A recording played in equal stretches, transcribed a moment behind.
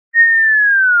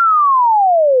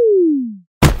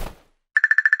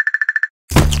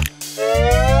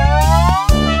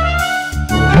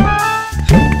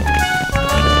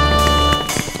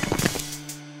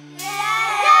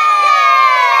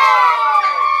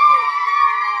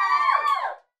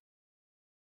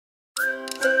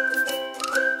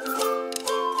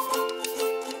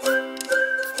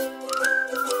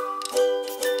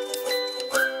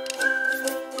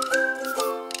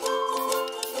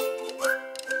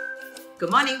Good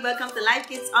morning, welcome to Life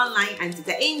Kids Online. I'm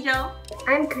Tita Angel.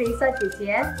 I'm Carissa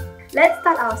Tizia. Let's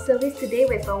start our service today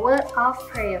with a word of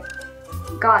prayer.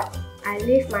 God, I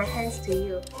lift my hands to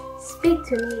you. Speak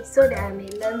to me so that I may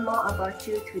learn more about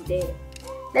you today.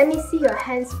 Let me see your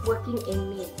hands working in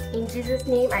me. In Jesus'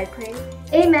 name I pray.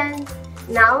 Amen.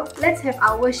 Now, let's have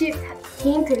our worship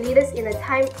team to lead us in a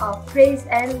time of praise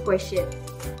and worship.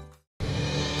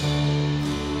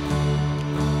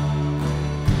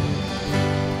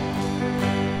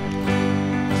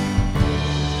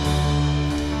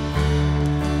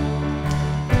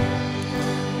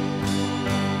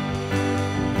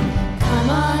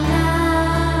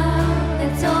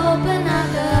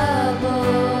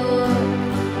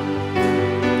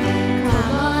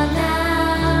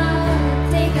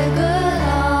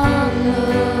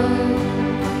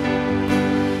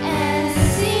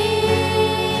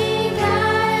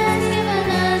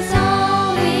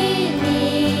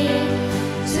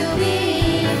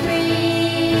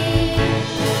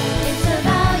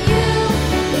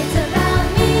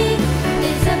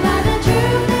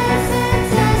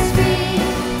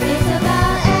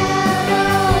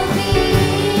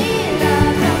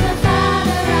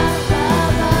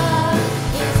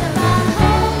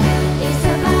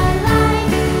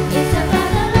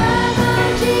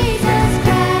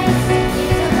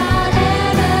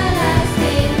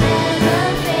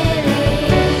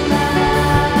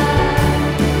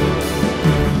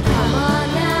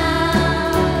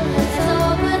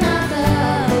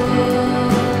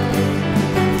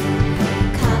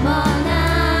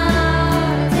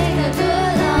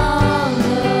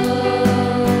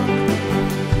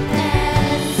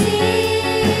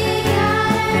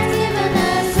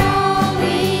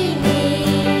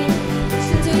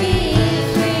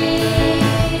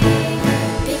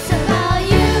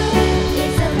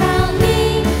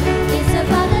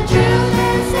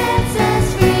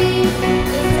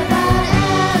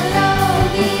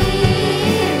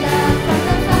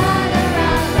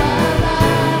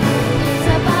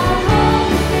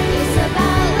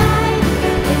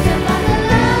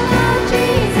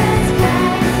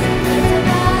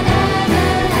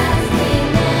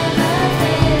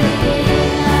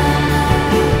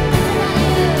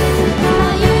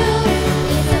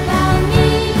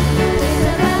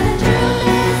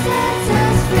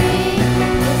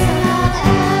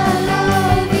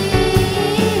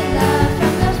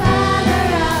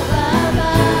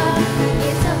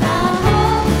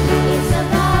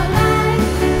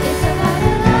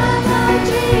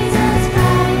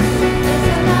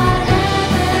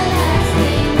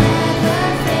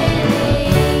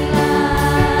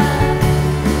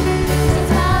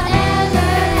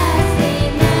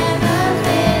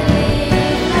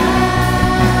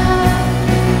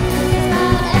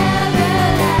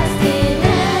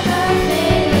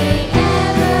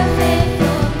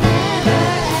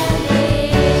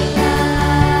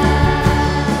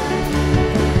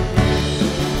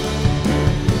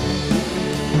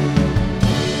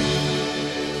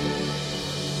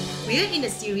 We're in a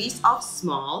series of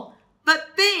small but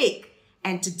big.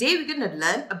 And today we're going to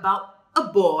learn about a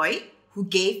boy who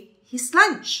gave his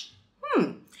lunch.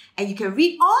 And you can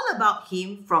read all about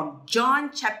him from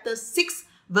John chapter 6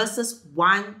 verses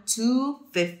 1 to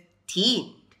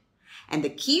 15. And the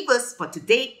key verse for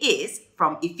today is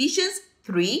from Ephesians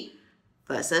 3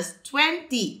 verses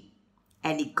 20.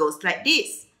 And it goes like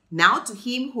this. Now to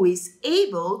him who is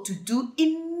able to do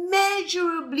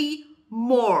immeasurably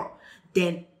more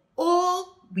than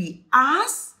all we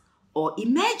ask or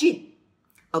imagine,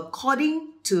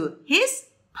 according to his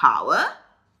power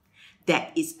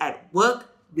that is at work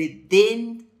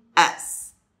within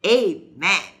us.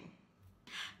 Amen.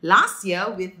 Last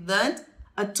year, we learned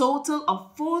a total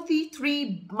of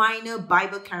 43 minor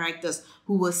Bible characters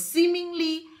who were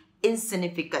seemingly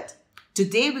insignificant.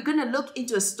 Today, we're going to look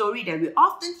into a story that we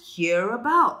often hear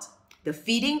about, the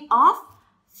feeding of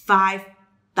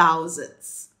 5,000.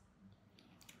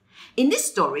 In this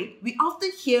story, we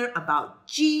often hear about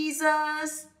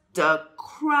Jesus, the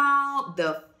crowd,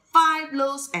 the 5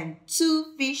 loaves and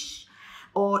 2 fish,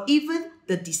 or even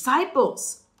the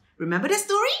disciples. Remember that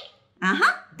story?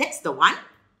 That's the one.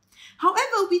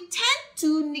 However, we tend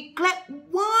to neglect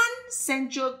one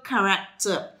central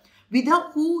character,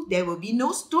 without who there will be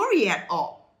no story at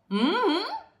all. Who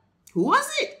was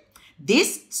it?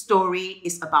 This story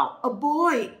is about a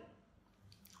boy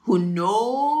who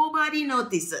nobody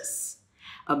notices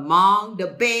among the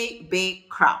big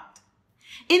crowd.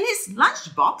 In his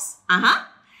lunchbox,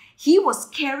 he was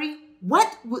carrying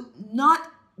what would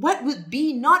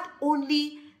be not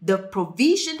only the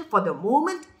provision for the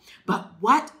moment, but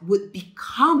what would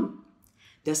become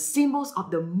the symbols of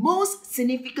the most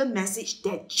significant message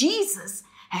that Jesus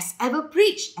has ever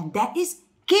preached, and that is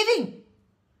giving.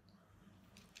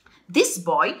 This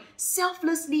boy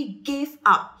selflessly gave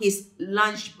up his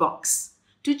lunchbox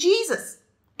to Jesus.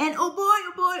 And oh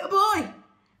boy,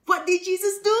 what did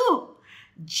Jesus do?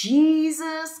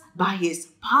 Jesus, by his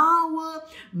power,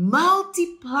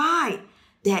 multiplied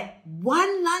that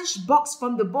one lunchbox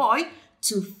from the boy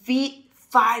to feed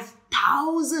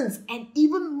 5,000 and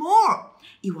even more.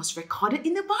 It was recorded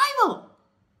in the Bible.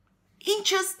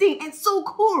 Interesting and so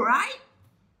cool, right?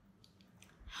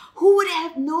 Who would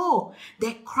have known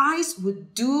that Christ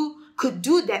could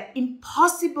do that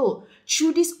impossible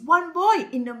through this one boy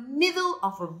in the middle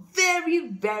of a very,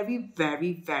 very,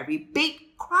 very, very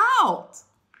big crowd?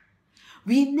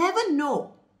 We never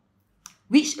know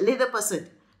which little person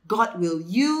God will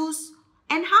use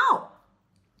and how.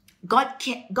 God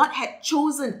had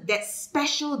chosen that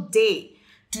special day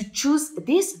to choose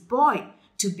this boy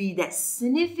to be that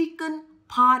significant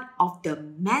part of the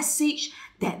message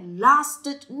that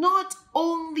lasted not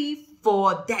only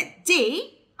for that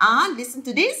day, listen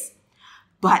to this,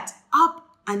 but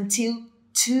up until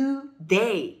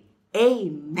today.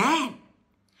 Amen.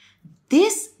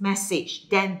 This message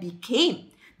then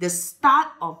became the start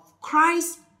of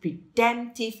Christ's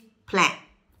redemptive plan.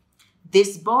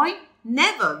 This boy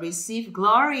never received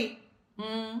glory,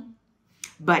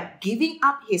 but giving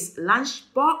up his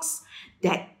lunchbox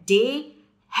that day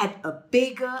had a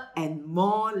bigger and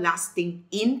more lasting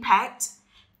impact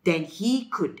than he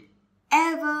could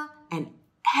ever and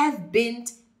have been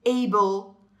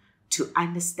able to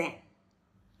understand.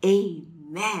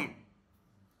 Amen.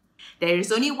 There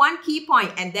is only one key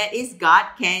point, and that is God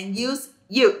can use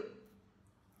you.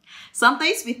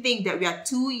 Sometimes we think that we are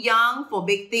too young for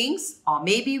big things, or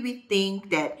maybe we think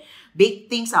that big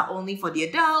things are only for the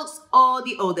adults or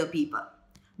the older people.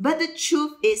 But the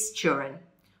truth is, children,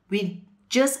 we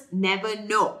just never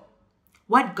know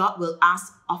what God will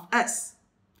ask of us.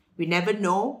 We never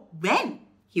know when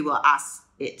He will ask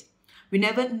it. We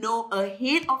never know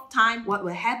ahead of time what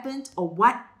will happen or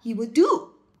what He will do.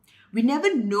 We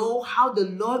never know how the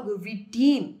Lord will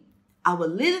redeem our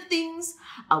little things,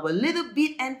 our little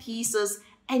bits and pieces,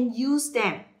 and use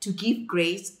them to give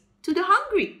grace to the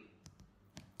hungry.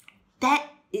 That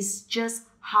is just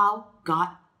how God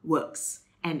works.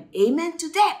 And amen to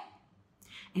that.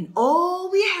 And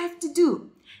all we have to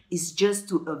do is just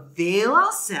to avail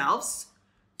ourselves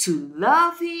to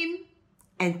love Him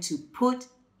and to put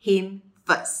Him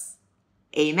first.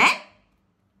 Amen?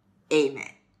 Amen.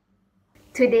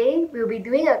 Today, we'll be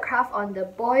doing a craft on the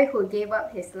boy who gave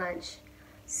up his lunch.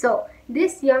 So,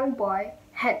 this young boy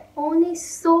had only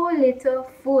so little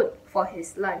food for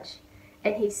his lunch,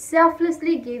 and he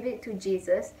selflessly gave it to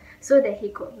Jesus so that he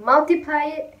could multiply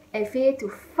it and feed it to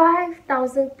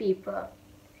 5,000 people.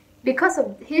 Because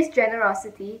of his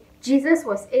generosity, Jesus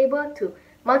was able to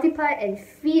multiply and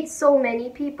feed so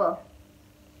many people.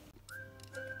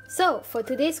 So, for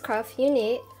today's craft, you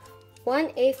need 1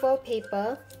 A4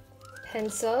 paper,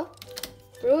 pencil,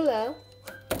 ruler,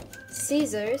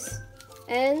 scissors,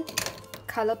 and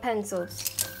color pencils.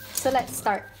 So let's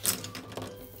start.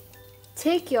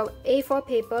 Take your A4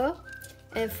 paper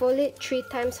and fold it 3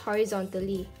 times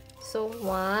horizontally. So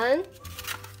 1,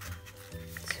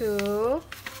 2,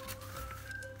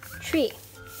 3.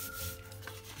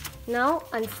 Now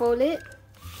unfold it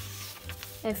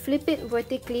and flip it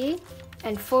vertically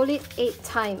and fold it 8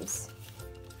 times.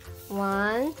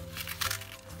 1,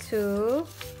 2,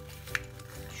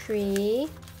 3,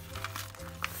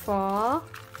 4,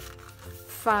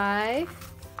 5,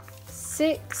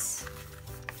 6,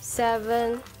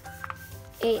 7,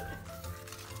 8.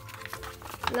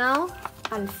 Now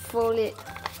unfold it.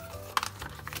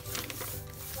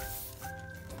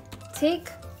 Take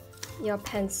your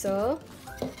pencil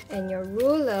and your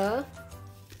ruler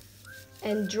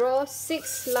and draw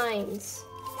 6 lines.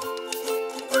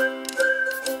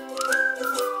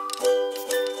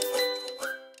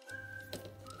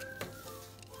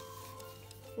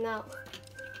 Now,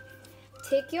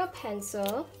 take your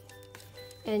pencil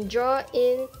and draw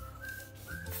in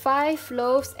 5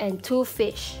 loaves and 2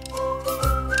 fish.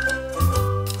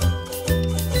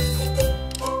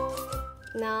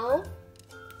 Now,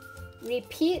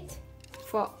 repeat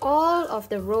for all of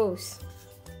the rows.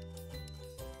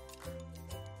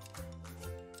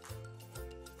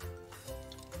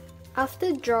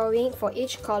 After drawing for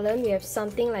each column, we have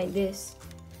something like this.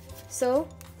 So,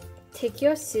 take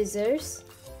your scissors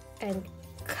and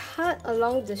cut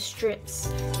along the strips.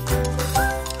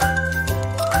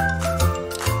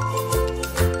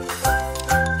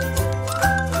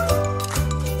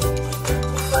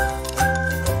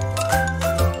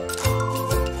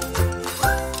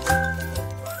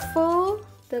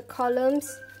 the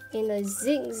columns in a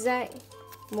zigzag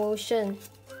motion,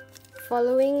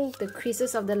 following the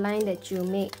creases of the line that you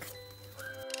make.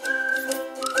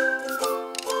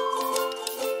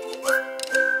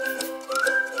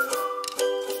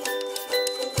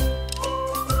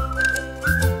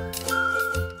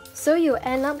 So you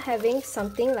end up having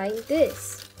something like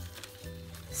this.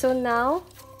 So now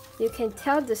you can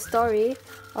tell the story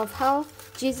of how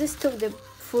Jesus took the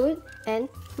food and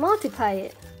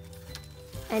multiplied it.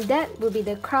 And that will be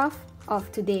the craft of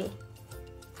today.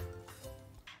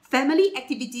 Family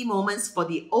activity moments for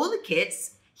the older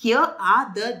kids. Here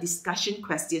are the discussion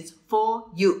questions for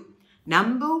you.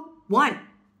 Number 1.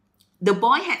 The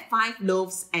boy had 5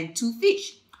 loaves and 2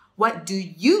 fish. What do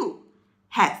you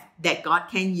have that God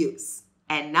can use?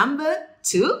 And number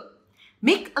 2.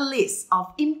 Make a list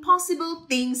of impossible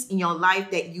things in your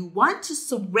life that you want to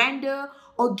surrender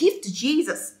or give to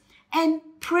Jesus, and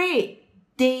pray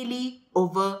daily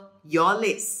over your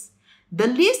list. The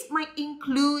list might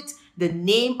include the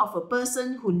name of a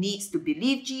person who needs to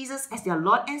believe Jesus as their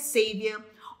Lord and Savior,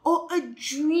 or a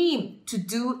dream to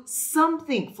do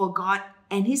something for God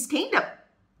and His kingdom.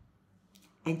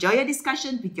 Enjoy your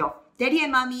discussion with your daddy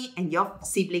and mommy and your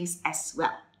siblings as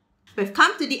well. We've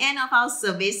come to the end of our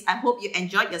service. I hope you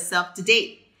enjoyed yourself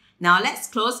today. Now let's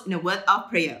close in a word of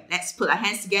prayer. Let's put our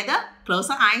hands together, close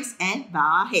our eyes, and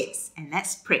bow our heads. And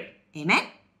let's pray. Amen.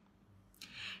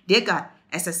 Dear God,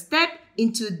 as I step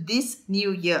into this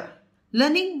new year,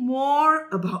 learning more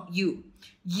about you,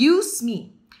 use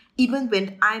me even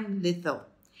when I'm little.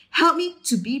 Help me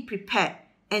to be prepared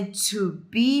and to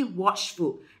be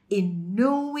watchful in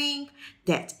knowing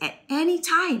that at any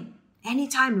time,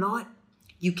 Lord,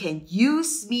 you can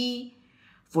use me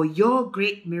for your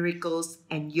great miracles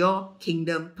and your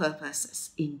kingdom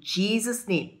purposes. In Jesus'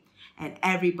 name. And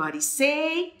everybody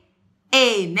say,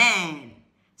 Amen.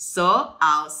 So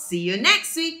I'll see you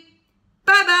next week.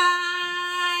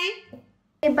 Bye-bye.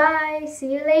 Bye.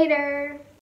 See you later.